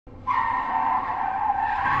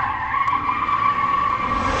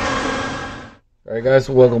Alright guys,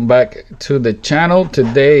 welcome back to the channel.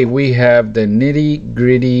 Today we have the Nitty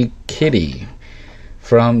Gritty Kitty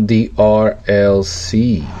from the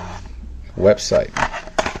RLC website.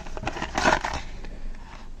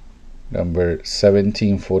 Number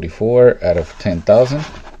 1744 out of 10,000.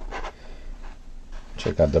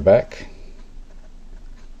 Check out the back.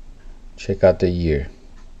 Check out the year.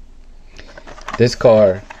 This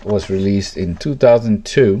car was released in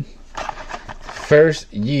 2002.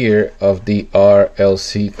 First year of the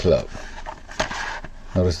RLC club.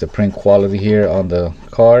 Notice the print quality here on the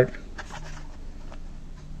card.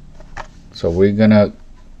 So we're gonna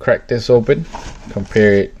crack this open,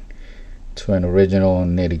 compare it to an original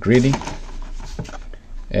Nitty Gritty,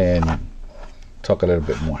 and talk a little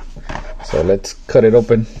bit more. So let's cut it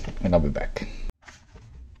open and I'll be back.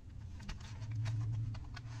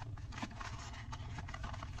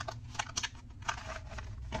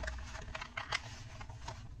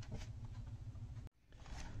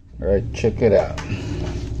 Alright, check it out.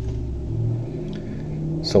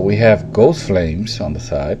 So we have ghost flames on the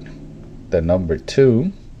side. The number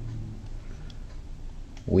 2.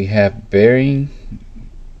 We have bearing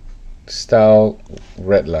style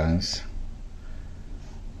red lines.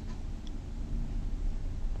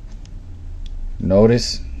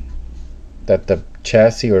 Notice that the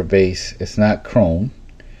chassis or base is not chrome.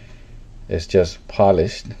 It's just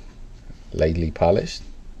polished, lightly polished.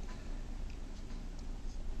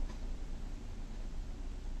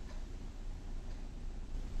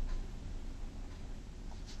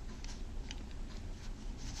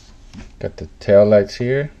 Got the tail lights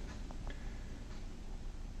here.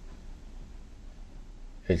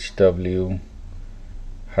 HW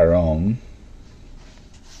Haram.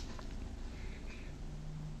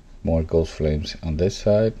 More ghost flames on this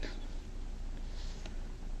side.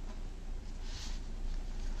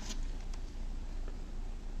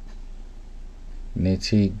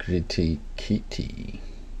 Nitty Gritty Kitty.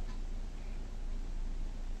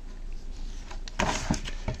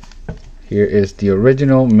 Here is the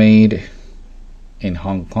original, made in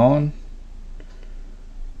Hong Kong.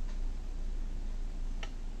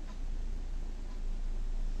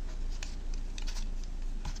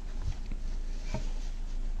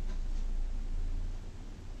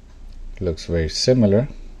 Looks very similar,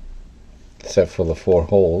 except for the 4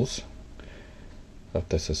 holes of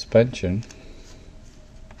the suspension.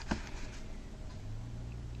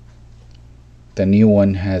 The new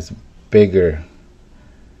one has bigger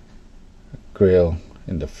grill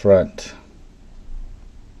in the front,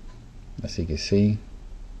 as you can see,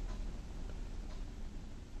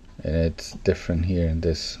 and it's different here in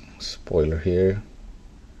this spoiler here.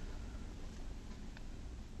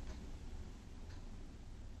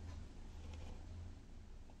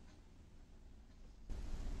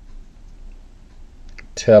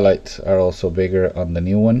 Taillights are also bigger on the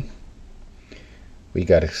new one. We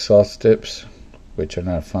got exhaust tips, which are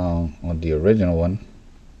not found on the original one.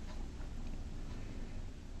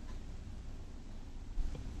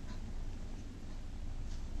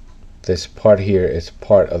 This part here is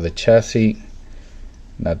part of the chassis,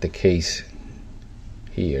 not the case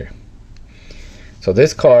here. So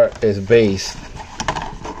this car is based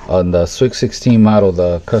on the Sweet 16 model,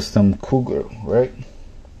 the custom Cougar, right?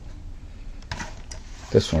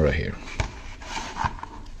 This one right here.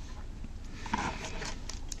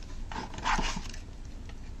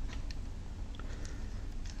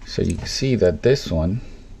 So you can see that this one,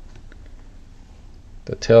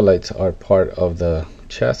 the taillights are part of the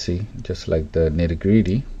chassis, just like the Nitty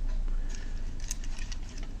Gritty.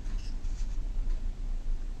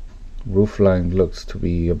 Roofline looks to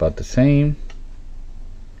be about the same.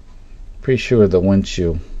 Pretty sure the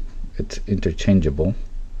windshield, it's interchangeable.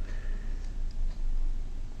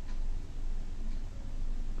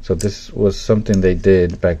 So this was something they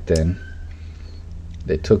did back then.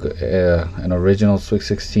 They took an original Sweet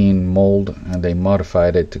 16 mold and they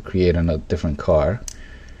modified it to create a different car.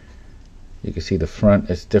 You can see the front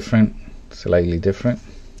is different, slightly different.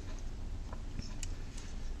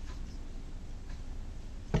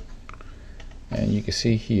 And you can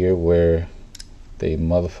see here where they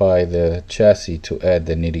modify the chassis to add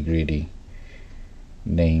the Nitty Gritty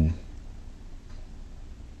name.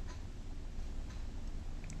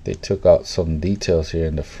 They took out some details here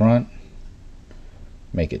in the front,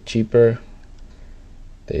 make it cheaper.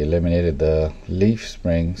 They eliminated the leaf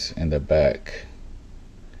springs in the back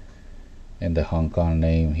and the Hong Kong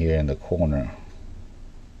name here in the corner.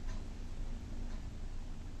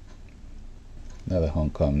 Now the Hong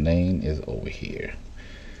Kong name is over here.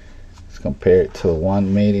 Let's compare it to the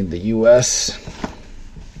one made in the US.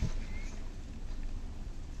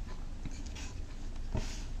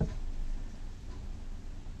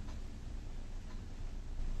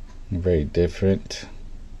 very different.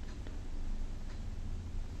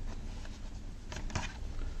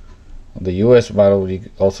 On the US model, you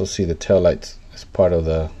also see the taillights as part of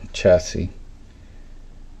the chassis.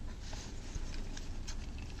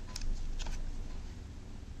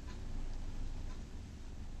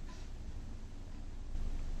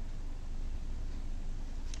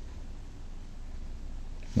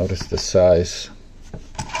 Notice the size of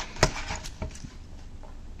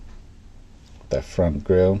that front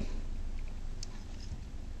grille.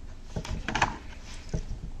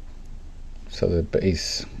 So the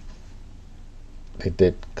base, they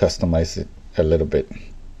did customize it a little bit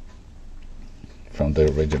from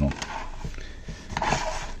the original.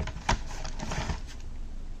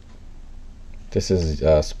 This is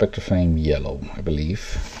Spectraflame yellow, I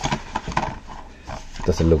believe.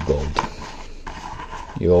 Doesn't look gold.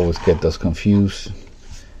 You always get those confused.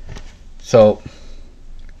 So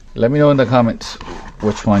let me know in the comments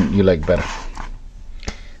which one you like better.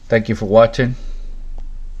 Thank you for watching.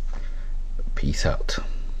 Peace out.